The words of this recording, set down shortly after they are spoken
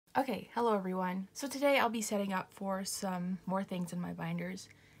Okay, hello everyone. So today I'll be setting up for some more things in my binders.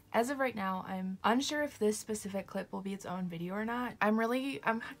 As of right now, I'm unsure if this specific clip will be its own video or not. I'm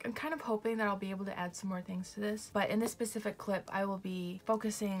kind of hoping that I'll be able to add some more things to this, but in this specific clip I will be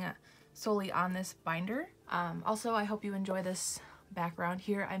focusing solely on this binder. Also, I hope you enjoy this background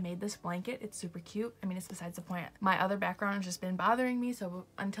here. I made this blanket. It's super cute. I mean, it's besides the point. My other background has just been bothering me, so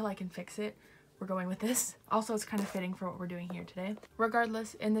until I can fix it, we're going with this. Also, it's kind of fitting for what we're doing here today.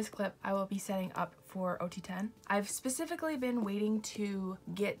 Regardless, in this clip, I will be setting up for OT10. I've specifically been waiting to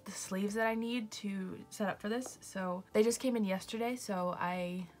get the sleeves that I need to set up for this. So they just came in yesterday, so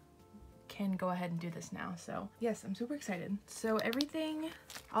I can go ahead and do this now. So yes, I'm super excited. So everything,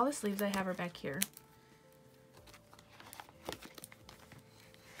 all the sleeves I have are back here.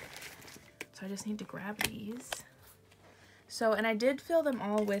 So I just need to grab these. So, and I did fill them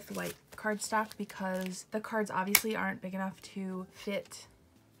all with white cardstock because the cards obviously aren't big enough to fit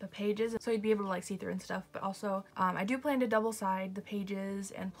the pages, so you'd be able to like see through and stuff, but also I do plan to double side the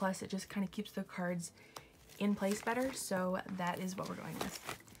pages, and plus it just kind of keeps the cards in place better, so that is what we're going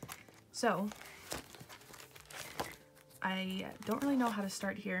with. So I don't really know how to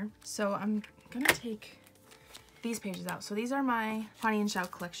start here, so I'm gonna take these pages out. So these are my Hwani and Xiao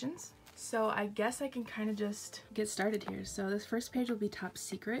collections. So I guess I can kind of just get started here. So this first page will be Top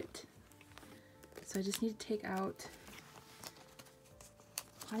Secret. So I just need to take out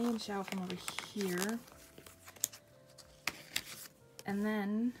Hwani and Xiao from over here. And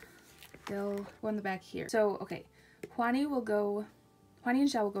then they'll go in the back here. So, okay, Hwani and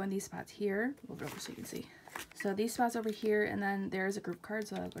Xiao will go in these spots here. Move it over so you can see. So these spots over here, and then there's a group card,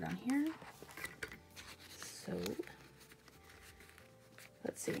 so I'll go down here. So,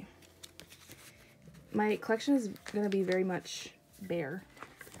 let's see. My collection is going to be very much bare.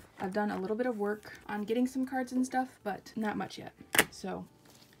 I've done a little bit of work on getting some cards and stuff, but not much yet. So,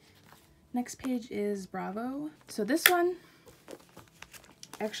 next page is Bravo. So this one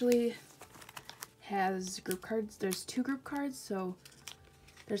actually has group cards. There's 2 group cards, so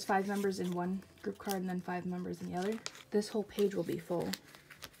there's 5 members in one group card and then 5 members in the other. This whole page will be full,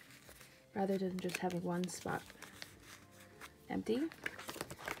 rather than just having one spot empty.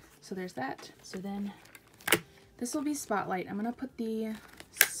 So there's that. So then this will be Spotlight. I'm gonna put the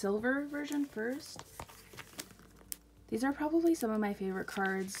silver version first. These are probably some of my favorite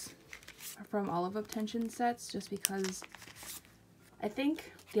cards from all of Obtention sets, just because I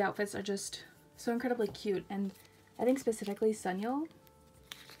think the outfits are just so incredibly cute, and I think specifically Sunyeol,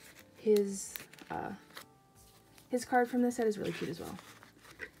 his card from this set is really cute as well.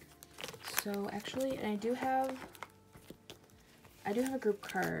 So actually, and I do have a group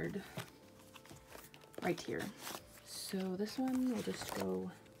card right here. So this one will just go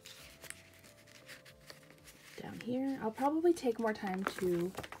down here. I'll probably take more time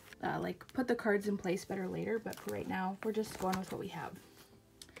to like put the cards in place better later, but for right now, we're just going with what we have.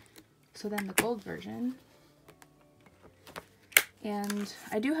 So then the gold version. And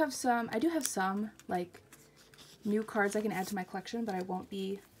I do have some like new cards I can add to my collection, but I won't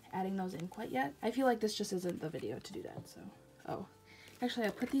be adding those in quite yet. I feel like this just isn't the video to do that, so. Oh, actually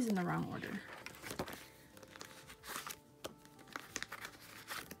I put these in the wrong order.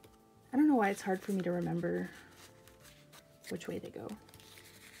 I don't know why it's hard for me to remember which way they go.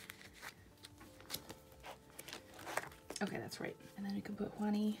 Okay, that's right. And then we can put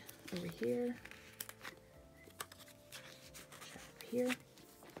Hwani over here. Over here.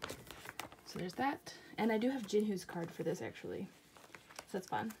 So there's that. And I do have Jinhoo's card for this actually. So that's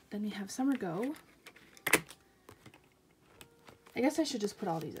fun. Then we have Summer Go. I guess I should just put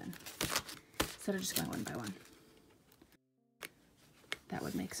all these in instead of just going one by one. That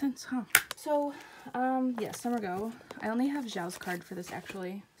would make sense, huh? So, yeah, Summer Go. I only have Xiao's card for this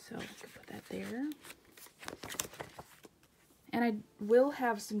actually, so I can put that there. And I will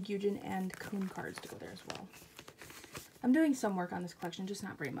have some Gyujin and Kun cards to go there as well. I'm doing some work on this collection, just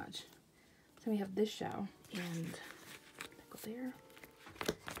not very much. So we have this Xiao, and go there.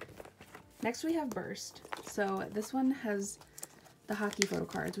 Next we have Burst. So this one has the hockey photo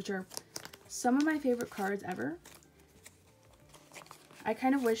cards, which are some of my favorite cards ever. I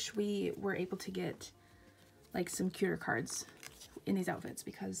kind of wish we were able to get like some cuter cards in these outfits,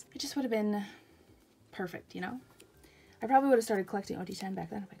 because it just would have been perfect, you know? I probably would have started collecting OT10 back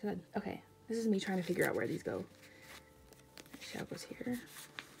then if I could. Okay, this is me trying to figure out where these go. Xiao goes here.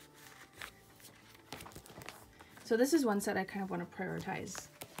 So this is one set I kind of want to prioritize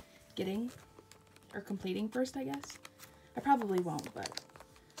getting or completing first, I guess. I probably won't, but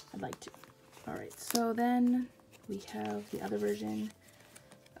I'd like to. Alright, so then we have the other version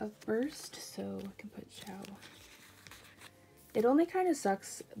of Burst, so I can put Xiao It only kind of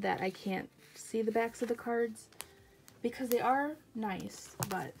sucks that I can't see the backs of the cards because they are nice,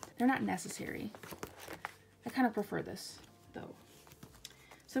 but they're not necessary. I kind of prefer this though.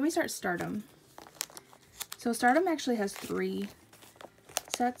 So let me start Stardom. So Stardom actually has 3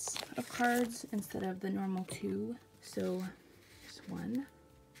 sets of cards instead of the normal 2. So here's 1.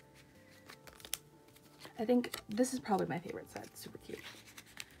 I think this is probably my favorite set. Super cute.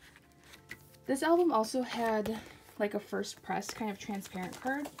 This album also had like a first press kind of transparent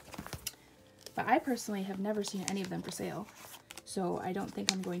card, but I personally have never seen any of them for sale. So I don't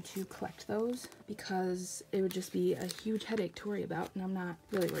think I'm going to collect those because it would just be a huge headache to worry about, and I'm not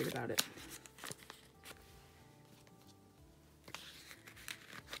really worried about it.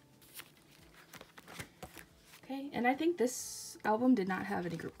 Okay, and I think this album did not have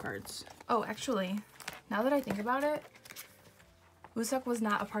any group cards. Oh, actually, now that I think about it, Woosuck was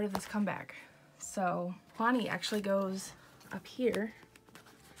not a part of this comeback. So Hwani actually goes up here.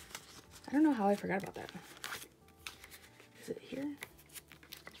 I don't know how I forgot about that. Is it here?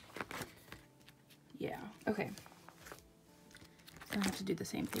 Yeah, okay. I don't have to do the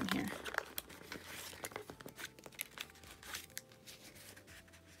same thing here.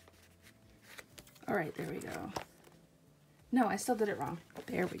 All right, there we go. No, I still did it wrong.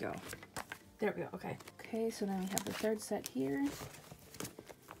 There we go. There we go, okay. Okay, so then we have the 3rd set here.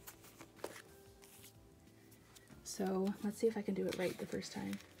 So let's see if I can do it right the first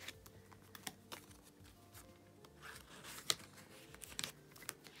time.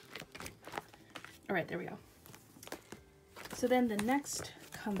 All right, there we go. So then the next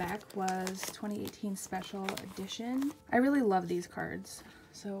comeback was 2018 Special Edition. I really love these cards.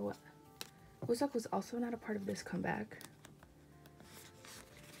 So Woosuck was also not a part of this comeback.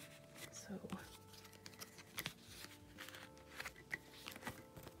 So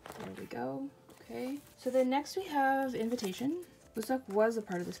there we go. Okay. So then next we have Invitation. Woosuck was a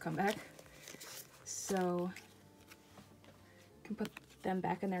part of this comeback. So you can put them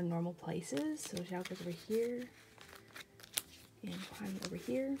back in their normal places. So Xiao goes over here and Hwani over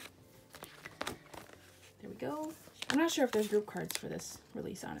here. There we go. I'm not sure if there's group cards for this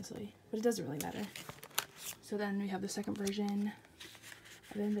release, honestly, but it doesn't really matter. So then we have the second version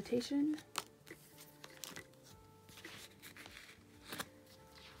of Invitation.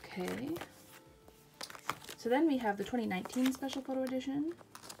 Okay. So then we have the 2019 Special Photo Edition,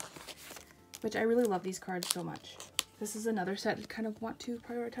 which I really love these cards so much. This is another set I kind of want to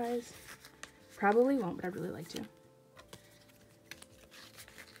prioritize. Probably won't, but I'd really like to.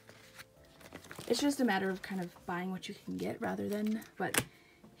 It's just a matter of kind of buying what you can get rather than, but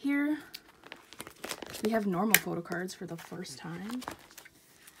here we have normal photo cards for the first time.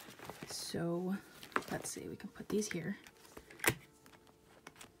 So let's see, we can put these here.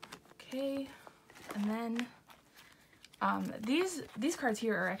 Okay, and then these cards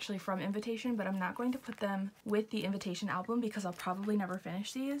here are actually from Invitation, but I'm not going to put them with the Invitation album because I'll probably never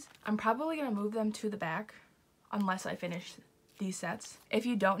finish these. I'm probably going to move them to the back unless I finish these sets. If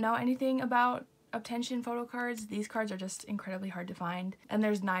you don't know anything about Obtention photo cards, these cards are just incredibly hard to find, and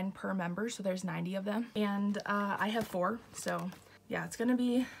there's 9 per member, so there's 90 of them, and I have 4, so yeah, it's gonna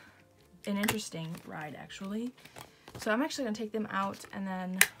be an interesting ride actually. So I'm actually gonna take them out and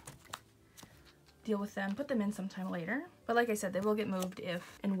then deal with them, put them in sometime later, but like I said, they will get moved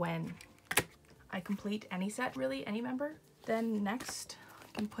if and when I complete any set, really, any member. Then next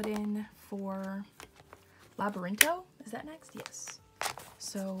I can put in for Labyrinto. Is that next? Yes.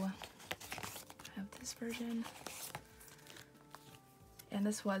 So I have this version, and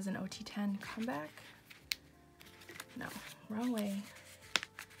this was an OT10 comeback. No, wrong way.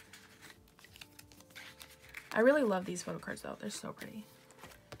 I really love these photo cards though, they're so pretty.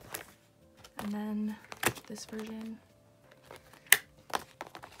 And then this version.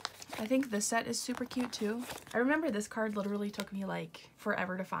 I think this set is super cute too. I remember this card literally took me like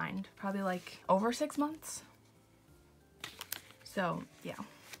forever to find, probably like over 6 months. So yeah.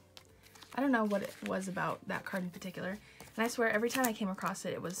 I don't know what it was about that card in particular, and I swear every time I came across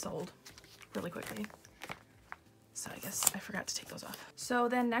it, it was sold really quickly. So I guess I forgot to take those off. So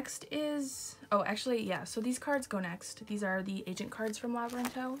then next is, oh actually yeah, so these cards go next. These are the agent cards from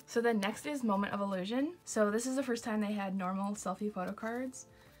Labyrinto. So then next is Moment of Illusion. So this is the first time they had normal selfie photo cards.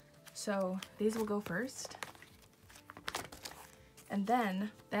 So these will go first. And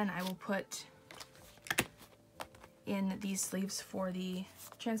then I will put in these sleeves for the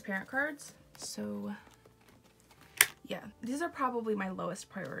transparent cards. So yeah, these are probably my lowest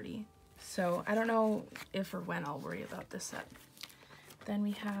priority. So I don't know if or when I'll worry about this set. Then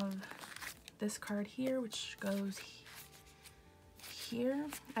we have this card here, which goes here.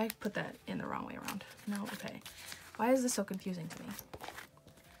 I put that in the wrong way around. No, okay. Why is this so confusing to me?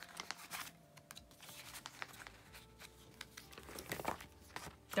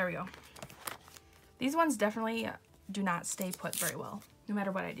 There we go. These ones definitely do not stay put very well, no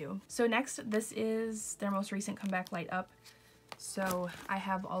matter what I do. So next, this is their most recent comeback, Light Up. So I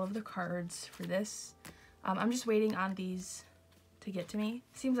have all of the cards for this. I'm just waiting on these to get to me.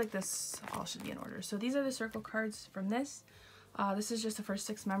 Seems like this all should be in order. So these are the circle cards from this. This is just the first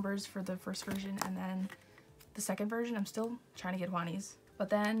 6 members for the first version, and then the second version, I'm still trying to get Juani's. But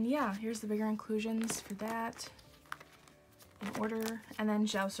then, yeah, here's the bigger inclusions for that in order. And then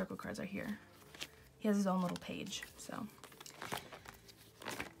Xiao's circle cards are here. He has his own little page, so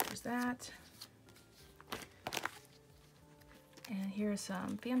there's that. And here are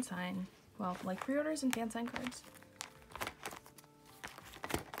some fan sign, well, like pre-orders and fan sign cards.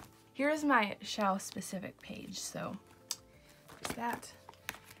 Here is my Xiao specific page, so there's that.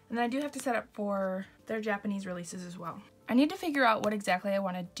 And then I do have to set up for their Japanese releases as well. I need to figure out what exactly I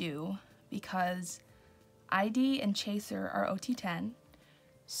want to do because ID and Chaser are OT10.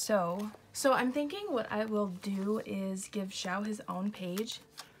 So I'm thinking what I will do is give Xiao his own page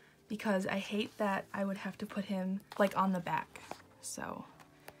because I hate that I would have to put him like on the back. So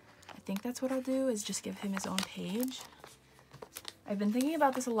I think that's what I'll do, is just give him his own page. I've been thinking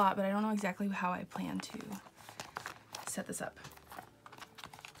about this a lot, but I don't know exactly how I plan to set this up.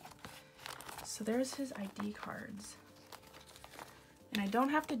 So there's his ID cards. And I don't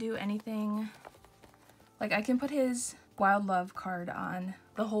have to do anything, like I can put his Wild Love card on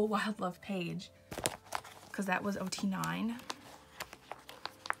the whole Wild Love page because that was OT9.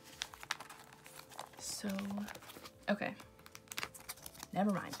 So, okay,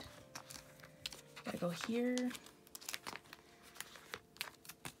 never mind. Gotta go here.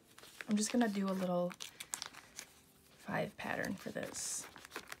 I'm just gonna do a little 5 pattern for this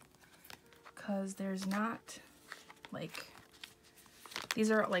because there's not like, these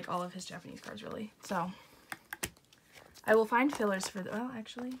are like all of his Japanese cards really. So I will find fillers for the, well,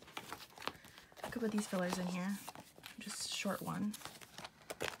 actually, I could put these fillers in here. Just short one.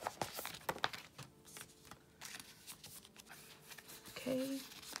 Okay.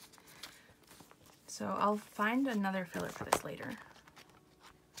 So I'll find another filler for this later.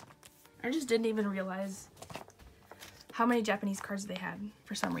 I just didn't even realize how many Japanese cards they had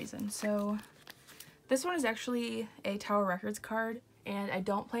for some reason. So this one is actually a Tower Records card, and I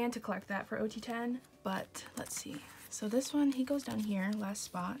don't plan to collect that for OT10, but let's see. So this one, he goes down here, last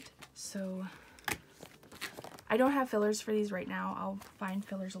spot. So I don't have fillers for these right now. I'll find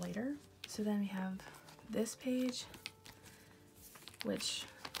fillers later. So then we have this page, which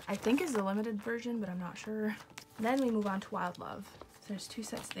I think is the limited version, but I'm not sure. And then we move on to Wild Love. So there's 2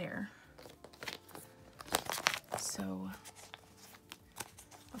 sets there. So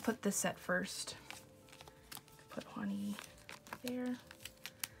I'll put this set first. Put Juani there.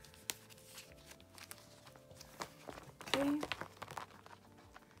 Okay.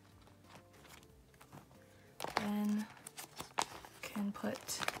 Then can put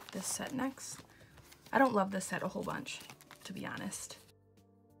this set next. I don't love this set a whole bunch, to be honest.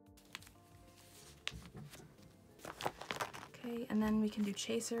 Okay, and then we can do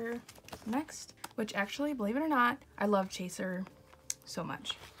Chaser next, which actually, believe it or not, I love Chaser so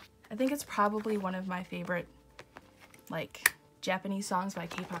much. I think it's probably one of my favorite like Japanese songs by a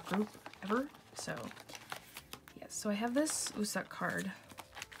K-pop group ever. So yes, so I have this Usak card.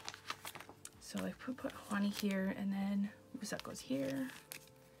 So I put Juani here, and then Usak goes here,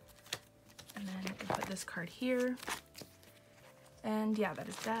 and then I can put this card here. And yeah, that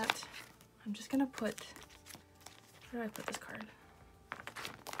is that. I'm just gonna put, where do I put this card?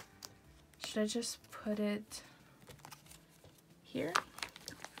 Should I just put it here?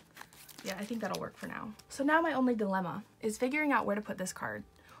 Yeah, I think that'll work for now. So now my only dilemma is figuring out where to put this card.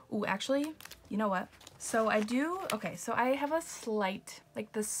 Ooh, actually, you know what? So I do, okay, so I have a slight,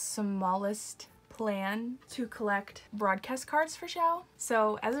 like the smallest plan to collect broadcast cards for Xiao.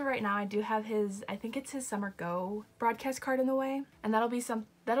 So as of right now, I do have his, I think it's his Summer Go broadcast card in the way. And that'll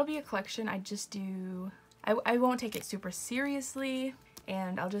be a collection I just do, I won't take it super seriously,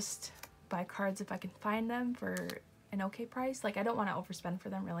 and I'll just buy cards if I can find them for an okay price. Like, I don't want to overspend for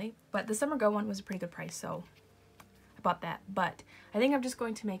them really, but the Summer Go one was a pretty good price, so I bought that. But I think I'm just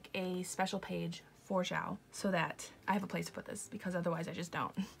going to make a special page for Xiao so that I have a place to put this, because otherwise I just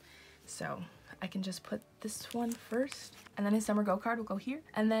don't. So I can just put this one first, and then his Summer Go card will go here,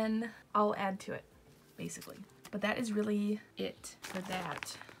 and then I'll add to it basically. But that is really it for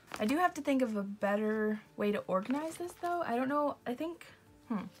that. I do have to think of a better way to organize this though. I don't know, I think,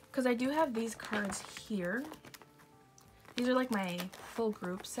 because I do have these cards here. These are like my full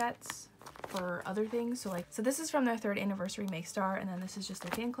group sets. for other things. So this is from their 3rd anniversary Make Star, and then this is just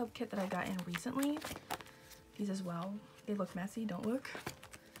their fan club kit that I got in recently. These as well. They look messy, don't look.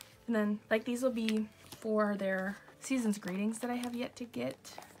 And then like these will be for their season's greetings that I have yet to get.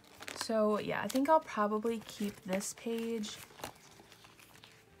 So yeah, I think I'll probably keep this page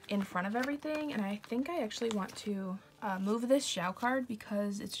in front of everything, and I think I actually want to move this Xiao card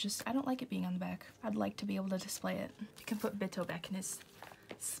because it's just, I don't like it being on the back. I'd like to be able to display it. You can put Bitto back in his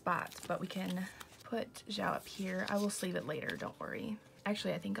spot, but we can put Xiao up here. I will sleeve it later, don't worry.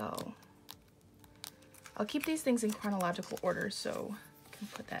 Actually, I think I'll keep these things in chronological order, so I can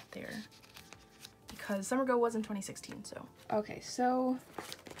put that there because Summer Go was in 2016. So okay, so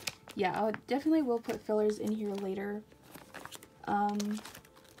yeah, I definitely will put fillers in here later.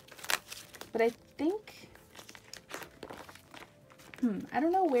 But I think, I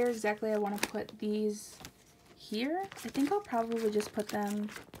don't know where exactly I want to put these here. I think I'll probably just put them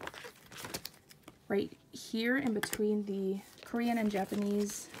right here in between the Korean and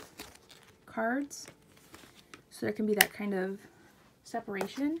Japanese cards, so there can be that kind of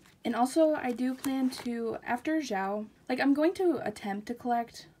separation. And also I do plan to, after Xiao, like I'm going to attempt to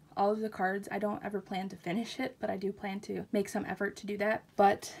collect all of the cards. I don't ever plan to finish it, but I do plan to make some effort to do that.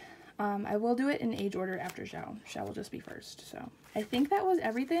 But I will do it in age order after Xiao. Xiao will just be first. So I think that was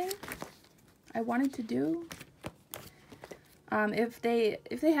everything I wanted to do. If they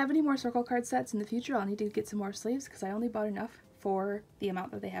have any more circle card sets in the future, I'll need to get some more sleeves because I only bought enough for the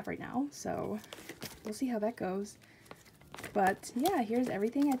amount that they have right now. So we'll see how that goes. But yeah, here's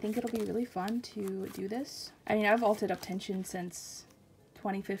everything. I think it'll be really fun to do this. I mean, I've vaulted up tension since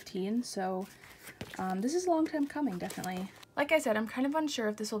 2015, so this is a long time coming, definitely. Like I said, I'm kind of unsure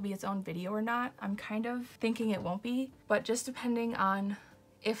if this will be its own video or not. I'm kind of thinking it won't be, but just depending on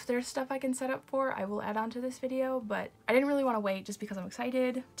if there's stuff I can set up for, I will add on to this video. But I didn't really want to wait just because I'm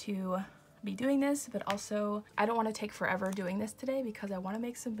excited to be doing this, but also I don't want to take forever doing this today because I want to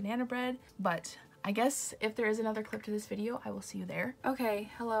make some banana bread. But I guess if there is another clip to this video, I will see you there. Okay,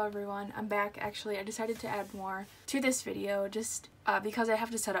 hello everyone. I'm back. Actually, I decided to add more to this video just because I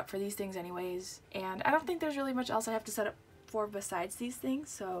have to set up for these things anyways. And I don't think there's really much else I have to set up for besides these things,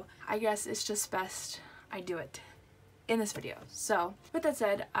 so I guess it's just best I do it in this video. So with that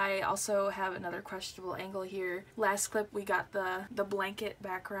said, I also have another questionable angle here. Last clip we got the blanket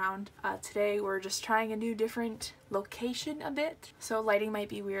background. Today we're just trying a new different location a bit, so lighting might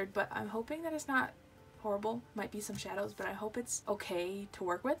be weird, but I'm hoping that it's not horrible. Might be some shadows, but I hope it's okay to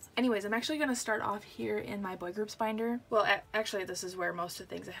work with. Anyways, I'm actually gonna start off here in my boy groups binder. Well, actually this is where most of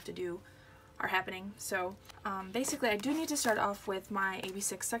the things I have to do are happening. So basically I do need to start off with my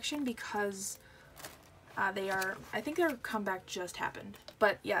AB6 section because I think their comeback just happened.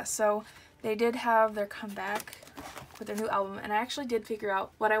 But yeah, so they did have their comeback with their new album, and I actually did figure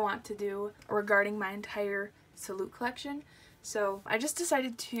out what I want to do regarding my entire Salute collection. So I just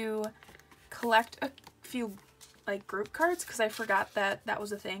decided to collect a few like group cards because I forgot that that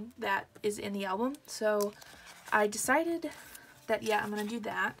was a thing that is in the album. So I decided that, yeah, I'm gonna do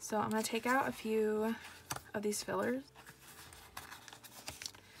that. So I'm gonna take out a few of these fillers.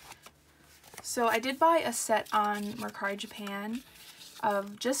 So I did buy a set on Mercari Japan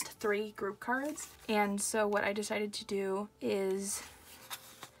of just 3 group cards, and so what I decided to do is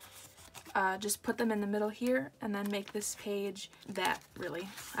just put them in the middle here and then make this page that, really.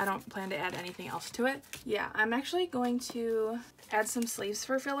 I don't plan to add anything else to it. Yeah, I'm actually going to add some sleeves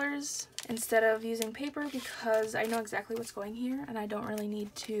for fillers instead of using paper because I know exactly what's going here and I don't really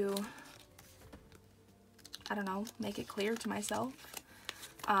need to, I don't know, make it clear to myself.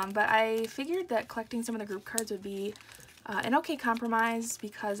 But I figured that collecting some of the group cards would be an okay compromise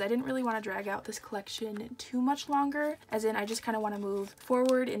because I didn't really want to drag out this collection too much longer, as in I just kind of want to move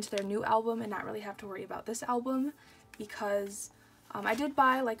forward into their new album and not really have to worry about this album, because I did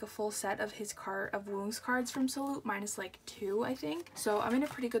buy like a full set of his Woong's cards from Salute, minus like 2 I think. So I'm in a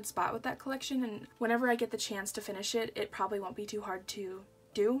pretty good spot with that collection, and whenever I get the chance to finish it, it probably won't be too hard to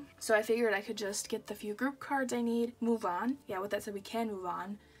do. So I figured I could just get the few group cards I need, move on. Yeah, with that said, we can move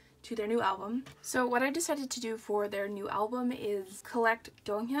on to their new album. So what I decided to do for their new album is collect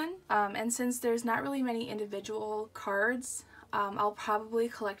Donghyun, and since there's not really many individual cards, I'll probably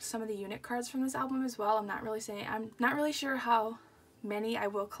collect some of the unit cards from this album as well. I'm not really sure how many I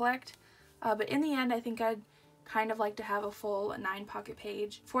will collect, but in the end I think I'd kind of like to have a full 9 pocket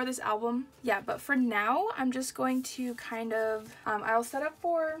page for this album. Yeah, but for now I'm just going to kind of I'll set up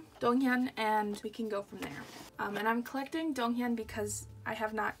for Donghyun and we can go from there. And I'm collecting Donghyun because I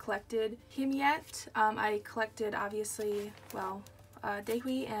have not collected him yet. I collected, obviously, well,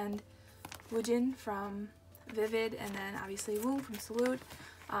 Daehui and Woojin from Vivid, and then obviously Woong from Salute.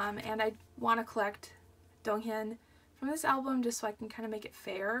 And I want to collect Donghyun from this album just so I can kind of make it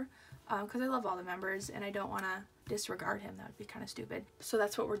fair, because I love all the members and I don't want to disregard him. That would be kind of stupid. So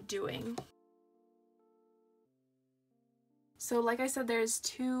that's what we're doing. So like I said, there's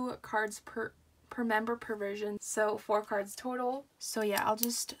 2 cards per member per version, so 4 cards total. So yeah, I'll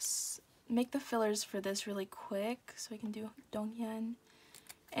just make the fillers for this really quick so we can do Donghyun.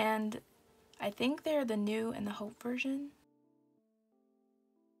 And I think they're the new and the Hope version.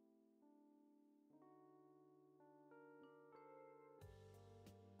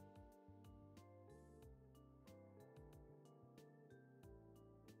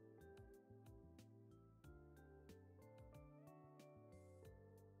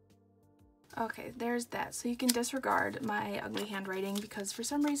 Okay, there's that. So you can disregard my ugly handwriting because for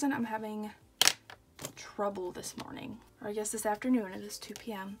some reason I'm having trouble this morning. Or I guess this afternoon. It is 2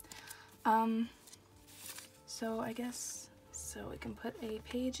 p.m. So I guess, so we can put a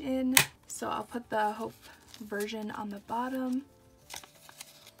page in. So I'll put the Hope version on the bottom.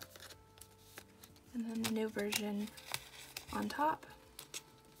 And then the new version on top.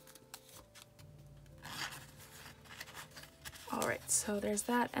 Alright, so there's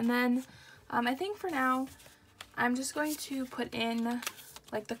that. And then I think for now I'm just going to put in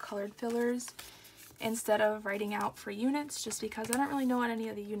like the colored fillers instead of writing out for units, just because I don't really know what any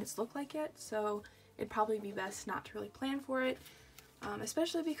of the units look like yet, so it'd probably be best not to really plan for it,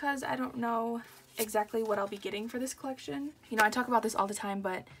 especially because I don't know exactly what I'll be getting for this collection. You know, I talk about this all the time,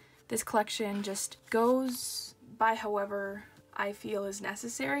 but this collection just goes by however I feel is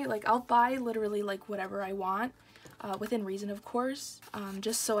necessary. Like, I'll buy literally like whatever I want, within reason of course,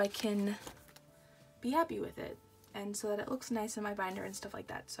 just so I can be happy with it and so that it looks nice in my binder and stuff like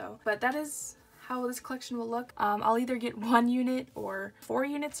that. So, but that is how this collection will look. I'll either get 1 unit or 4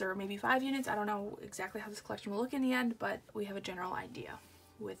 units or maybe 5 units. I don't know exactly how this collection will look in the end, but we have a general idea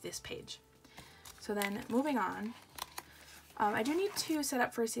with this page. So then moving on, I do need to set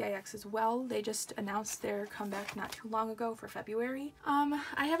up for CIX as well. They just announced their comeback not too long ago for February.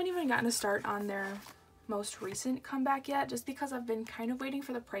 I haven't even gotten a start on their most recent comeback yet, just because I've been kind of waiting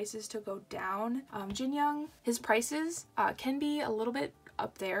for the prices to go down. Jin Young, his prices can be a little bit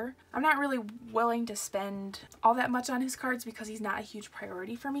up there. I'm not really willing to spend all that much on his cards because he's not a huge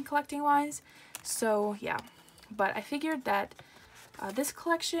priority for me collecting wise. So yeah, but I figured that this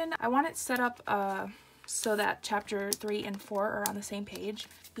collection, I want it set up so that chapter 3 and 4 are on the same page,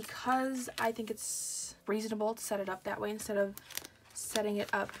 because I think it's reasonable to set it up that way instead of setting it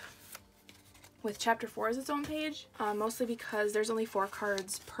up with chapter 4 as its own page, mostly because there's only 4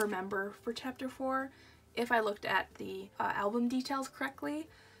 cards per member for chapter 4 if I looked at the album details correctly.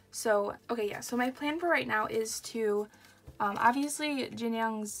 So okay, yeah, so my plan for right now is to obviously Jin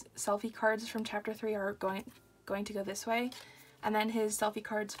Young's selfie cards from chapter 3 are going to go this way, and then his selfie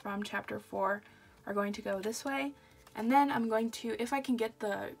cards from chapter 4 are going to go this way. And then I'm going to, if I can get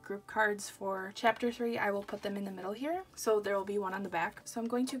the group cards for chapter 3, I will put them in the middle here, so there will be one on the back. So I'm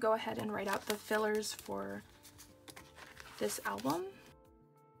going to go ahead and write out the fillers for this album.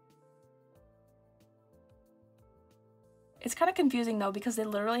 It's kind of confusing though, because they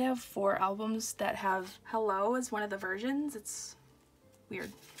literally have 4 albums that have Hello as one of the versions. It's weird.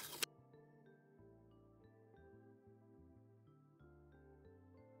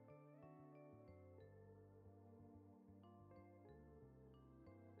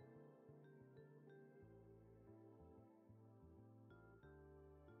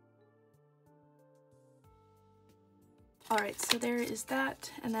 Alright, so there is that,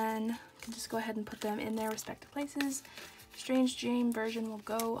 and then I can just go ahead and put them in their respective places. Strange Dream version will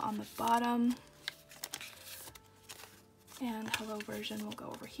go on the bottom, and Hello version will go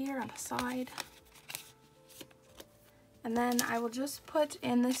over here on the side. And then I will just put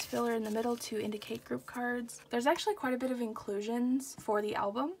in this filler in the middle to indicate group cards. There's actually quite a bit of inclusions for the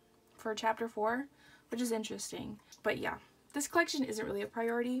album for chapter 4, which is interesting. But yeah, this collection isn't really a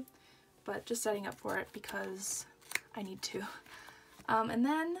priority, but just setting up for it because I need to. And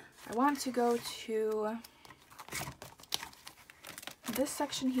then I want to go to this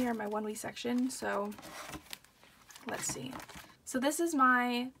section here, my 1 week section. So let's see. So this is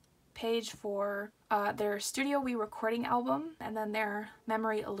my page for their Studio We recording album, and then their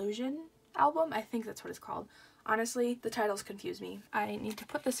Memory Illusion album. I think that's what it's called. Honestly, the titles confuse me. I need to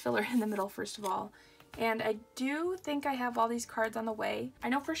put this filler in the middle first of all. And I do think I have all these cards on the way. I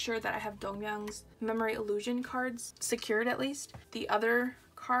know for sure that I have Dongmyoung's Memory Illusion cards secured at least. The other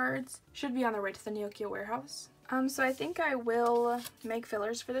cards should be on their way to the Neokyo warehouse. So I think I will make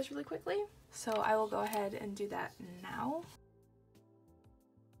fillers for this really quickly. So I will go ahead and do that now.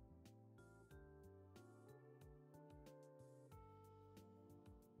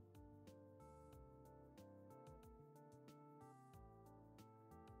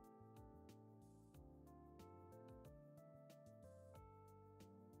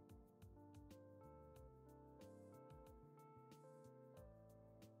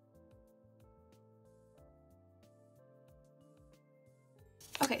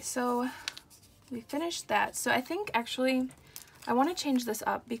 Okay, so we finished that. So I think actually I want to change this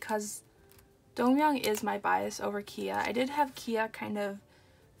up because Dongmyeong is my bias over Kia. I did have Kia kind of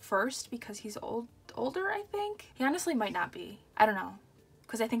first because he's older, I think. He honestly might not be. I don't know,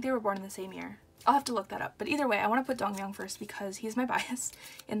 because I think they were born in the same year. I'll have to look that up. But either way, I want to put Dongmyeong first because he's my bias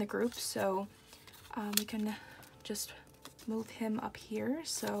in the group. So we can just move him up here.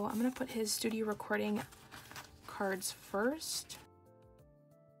 So I'm going to put his studio recording cards first.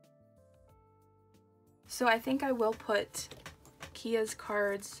 So I think I will put Kia's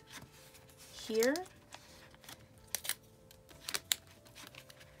cards here.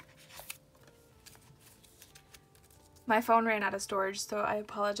 My phone ran out of storage, so I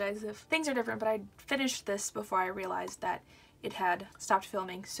apologize if things are different, but I finished this before I realized that it had stopped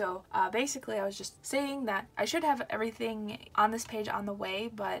filming. So basically I was just saying that I should have everything on this page on the way,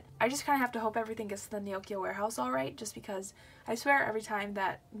 but I just kind of have to hope everything gets to the Neokyo warehouse all right, just because I swear every time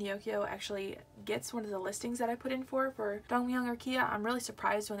that Neokyo actually gets one of the listings that I put in for Dongmyeong or Kia, I'm really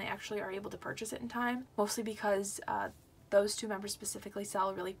surprised when they actually are able to purchase it in time, mostly because those two members specifically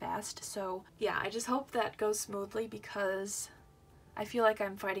sell really fast. So yeah, I just hope that goes smoothly because I feel like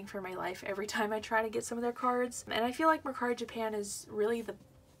I'm fighting for my life every time I try to get some of their cards. And I feel like Mercari Japan is really the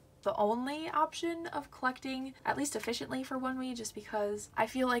only option of collecting, at least efficiently, for ONEWE, just because I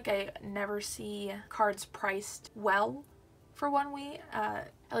feel like I never see cards priced well for ONEWE,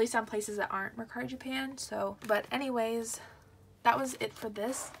 at least on places that aren't Mercari Japan. So, but anyways, that was it for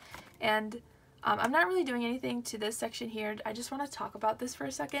this. And I'm not really doing anything to this section here. I just want to talk about this for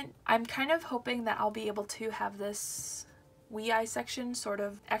a second. I'm kind of hoping that I'll be able to have this WeEye section sort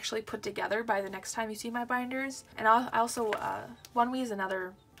of actually put together by the next time you see my binders. And I also, ONEWE is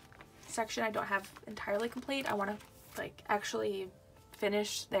another section I don't have entirely complete. I want to like actually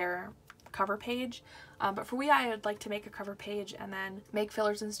finish their cover page. But for WeEye, I would like to make a cover page and then make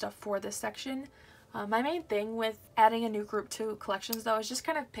fillers and stuff for this section. My main thing with adding a new group to collections though is just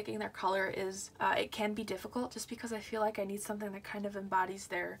kind of picking their color. It can be difficult just because I feel like I need something that kind of embodies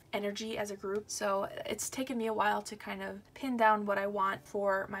their energy as a group. So it's taken me a while to kind of pin down what I want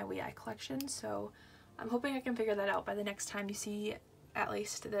for my WeEye collection. So I'm hoping I can figure that out by the next time you see at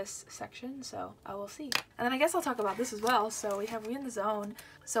least this section, so we'll see. And then I guess I'll talk about this as well. So we have We in the Zone.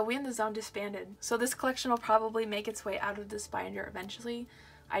 So We in the Zone disbanded. So this collection will probably make its way out of this binder eventually.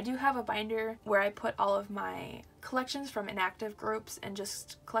 I do have a binder where I put all of my collections from inactive groups and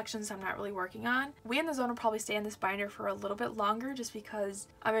just collections I'm not really working on. We in the Zone will probably stay in this binder for a little bit longer just because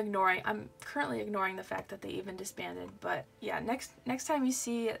I'm currently ignoring the fact that they even disbanded. But yeah, next time you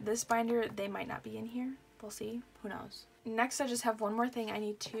see this binder, they might not be in here. We'll see. Who knows? Next, I just have one more thing I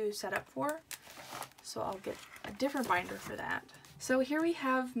need to set up for. So I'll get a different binder for that. So here we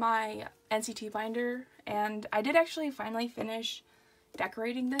have my NCT binder, and I did actually finally finish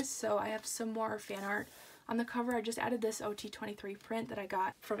decorating this, so I have some more fan art on the cover. I just added this OT23 print that I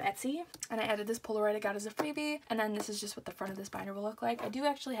got from Etsy, and I added this Polaroid I got as a freebie, and then this is just what the front of this binder will look like. I do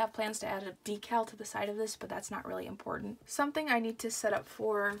actually have plans to add a decal to the side of this, but that's not really important. Something I need to set up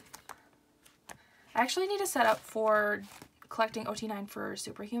for, I actually need to set up for collecting OT9 for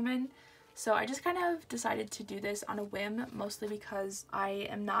Superhuman. So I just kind of decided to do this on a whim, mostly because I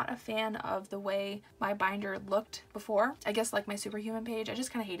am not a fan of the way my binder looked before. I guess like my Superhuman page, I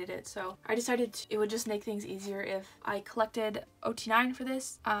just kind of hated it. So I decided it would just make things easier if I collected OT9 for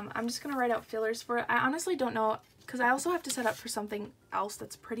this. I'm just going to write out fillers for it. I honestly don't know, because I also have to set up for something else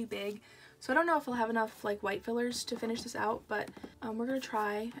that's pretty big. So I don't know if I'll have enough like white fillers to finish this out, but we're going to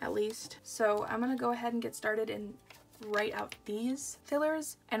try at least. So I'm going to go ahead and get started and write out these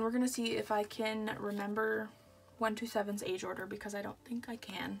fillers, and we're gonna see if I can remember 127's age order, because I don't think I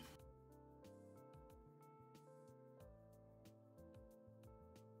can.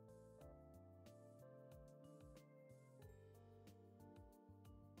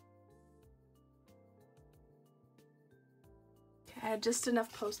 Okay, I had just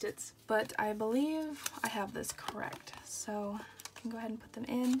enough post-its, but I believe I have this correct, so I can go ahead and put them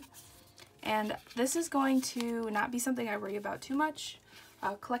in. And this is going to not be something I worry about too much,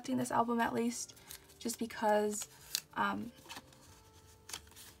 collecting this album at least, just because I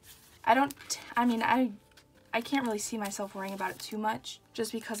can't really see myself worrying about it too much,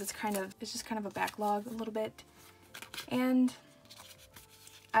 just because it's just kind of a backlog a little bit. And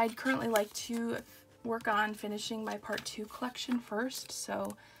I'd currently like to work on finishing my part 2 collection first,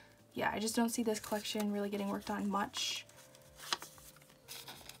 so yeah, I just don't see this collection really getting worked on much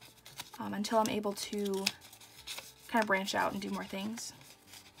until I'm able to kind of branch out and do more things.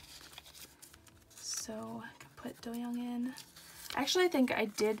 So I can put Do-young in. Actually, I think I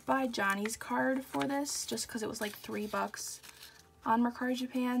did buy Johnny's card for this just because it was like $3 on Mercari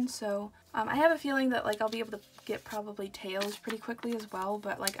Japan, so I have a feeling that like I'll be able to get probably tails pretty quickly as well,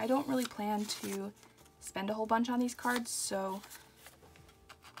 but like I don't really plan to spend a whole bunch on these cards, so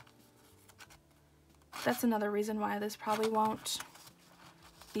that's another reason why this probably won't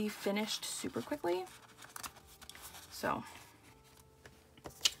be finished super quickly. So,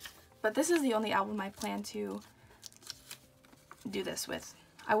 but this is the only album I plan to do this with.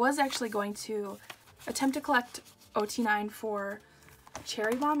 I was actually going to attempt to collect OT9 for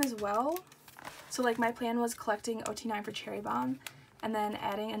Cherry Bomb as well. So like my plan was collecting OT9 for Cherry Bomb and then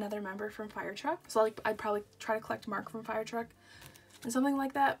adding another member from Fire Truck. So like I'd probably try to collect Mark from Fire Truck and something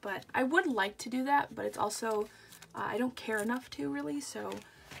like that, but I would like to do that, but it's also I don't care enough to really, so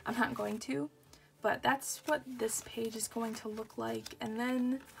I'm not going to. But that's what this page is going to look like. And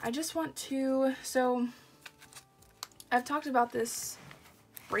then I just want to, so I've talked about this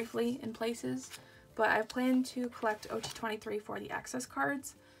briefly in places, but I plan to collect OT23 for the access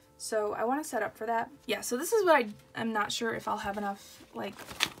cards. So I want to set up for that. Yeah, so this is what I'm not sure if I'll have enough like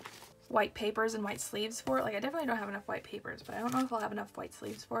white papers and white sleeves for it. Like I definitely don't have enough white papers, but I don't know if I'll have enough white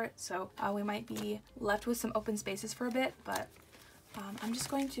sleeves for it. So we might be left with some open spaces for a bit, but I'm just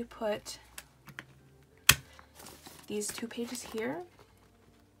going to put these 2 pages here.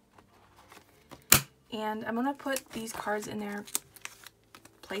 And I'm gonna put these cards in their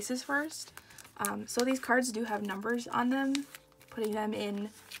places first. So these cards do have numbers on them, putting them in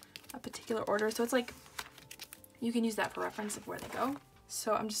a particular order. So it's like, you can use that for reference of where they go.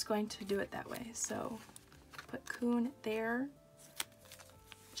 So I'm just going to do it that way. So put Kun there,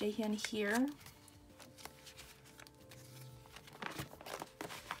 Jaehyun here,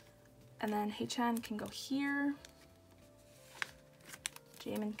 and then Haechan can go here,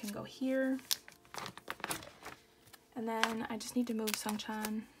 Jaemin can go here, and then I just need to move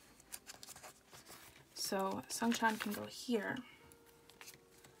Sungchan. So Sungchan can go here.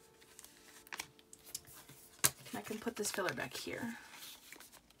 And I can put this filler back here.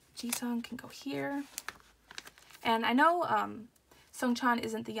 Jisung can go here. And I know Sungchan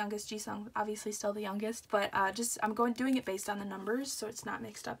isn't the youngest, Jisung obviously still the youngest, but I'm doing it based on the numbers so it's not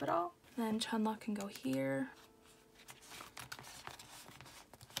mixed up at all. Then Chunla can go here.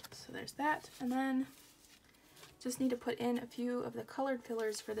 So there's that. And then just need to put in a few of the colored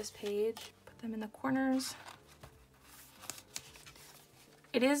fillers for this page. Put them in the corners.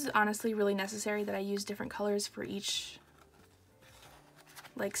 It is honestly really necessary that I use different colors for each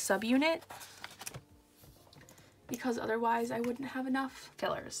like subunit, because otherwise I wouldn't have enough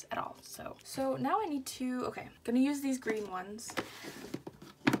fillers at all. So now I need to, okay, I'm gonna use these green ones.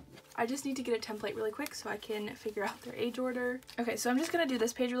 I just need to get a template really quick so I can figure out their age order. Okay, so I'm just gonna do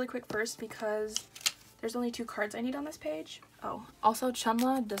this page really quick first because there's only 2 cards I need on this page. Oh, also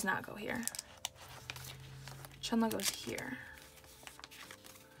Chunla does not go here. Chunla goes here.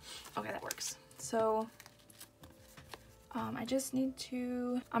 Okay, that works. So I just need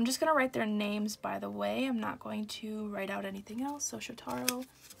to, I'm just gonna write their names, by the way. I'm not going to write out anything else. So Shotaro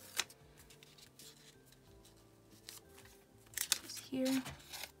is here.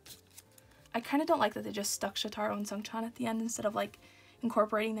 I kind of don't like that they just stuck Shotaro and Sungchan at the end instead of like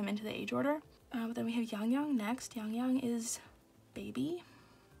incorporating them into the age order. But then we have Yangyang next. Yangyang is baby.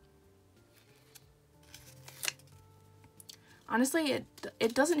 Honestly,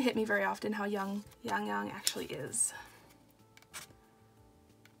 it doesn't hit me very often how young Yangyang actually is.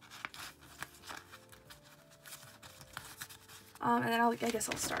 And then I guess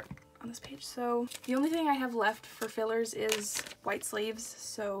I'll start on this page. So the only thing I have left for fillers is white sleeves,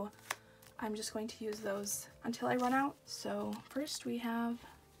 so I'm just going to use those until I run out. So first we have,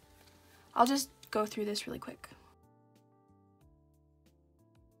 I'll just go through this really quick.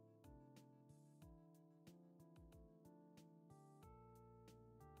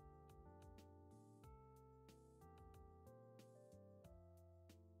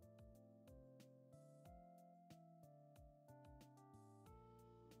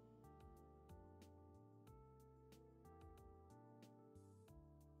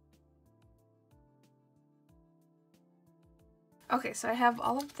 Okay, so I have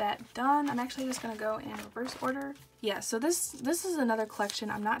all of that done. I'm actually just gonna go in reverse order. Yeah, so this is another collection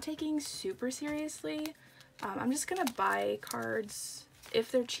I'm not taking super seriously. I'm just gonna buy cards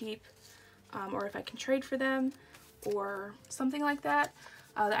if they're cheap, or if I can trade for them, or something like that.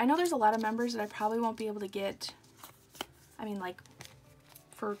 I know there's a lot of members that I probably won't be able to get, I mean like,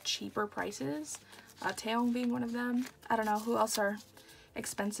 for cheaper prices. Taeyong being one of them. I don't know, who else are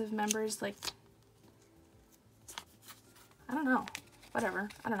expensive members, like, I don't know, whatever,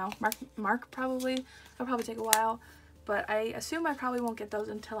 I don't know, Mark probably, it'll probably take a while, but I assume I probably won't get those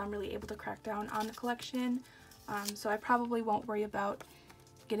until I'm really able to crack down on the collection. So I probably won't worry about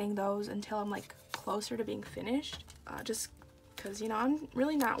getting those until I'm like closer to being finished, just because, you know, I'm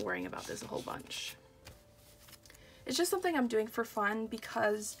really not worrying about this a whole bunch. It's just something I'm doing for fun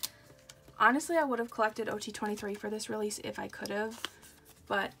because honestly I would have collected OT23 for this release if I could have,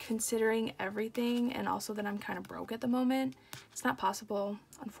 but considering everything and also that I'm kind of broke at the moment, it's not possible,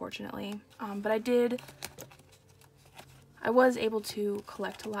 unfortunately. But I was able to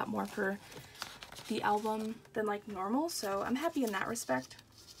collect a lot more for the album than like normal, so I'm happy in that respect.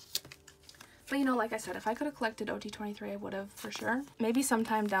 But you know, like I said, if I could have collected OT23, I would have for sure. Maybe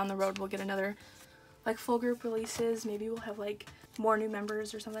sometime down the road we'll get another like full group releases. Maybe we'll have like more new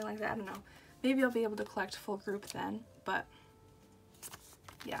members or something like that. I don't know. Maybe I'll be able to collect full group then, but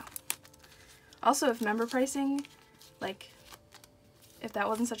yeah. Also, if member pricing, like if that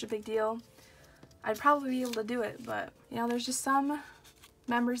wasn't such a big deal, I'd probably be able to do it, but you know, there's just some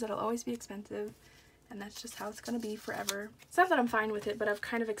members that'll always be expensive, and that's just how it's gonna be forever. It's not that I'm fine with it, but I've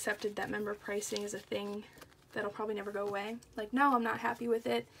kind of accepted that member pricing is a thing that'll probably never go away. Like, no, I'm not happy with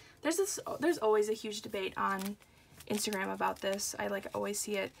it. There's always a huge debate on Instagram about this. I like always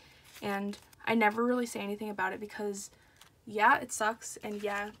see it, and I never really say anything about it because yeah, it sucks, and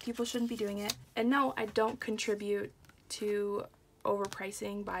yeah, people shouldn't be doing it. And no, I don't contribute to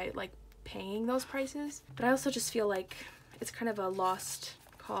overpricing by like paying those prices, but I also just feel like it's kind of a lost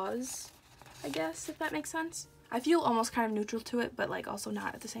cause, I guess, if that makes sense. I feel almost kind of neutral to it, but like also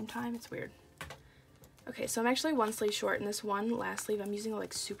not at the same time. It's weird. Okay, so I'm actually one sleeve short, and this one last sleeve I'm using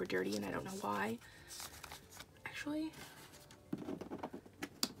like super dirty, and I don't know why. Actually,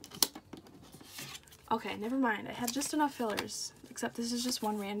 okay, never mind. I had just enough fillers, except this is just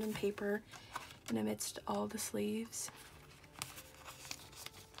one random paper in amidst all the sleeves.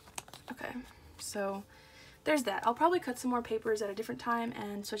 Okay, so there's that. I'll probably cut some more papers at a different time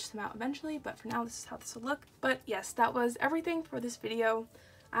and switch them out eventually, but for now this is how this will look. But yes, that was everything for this video.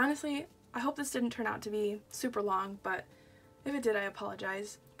 Honestly, I hope this didn't turn out to be super long, but if it did, I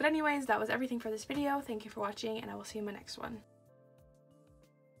apologize. But anyways, that was everything for this video. Thank you for watching, and I will see you in my next one.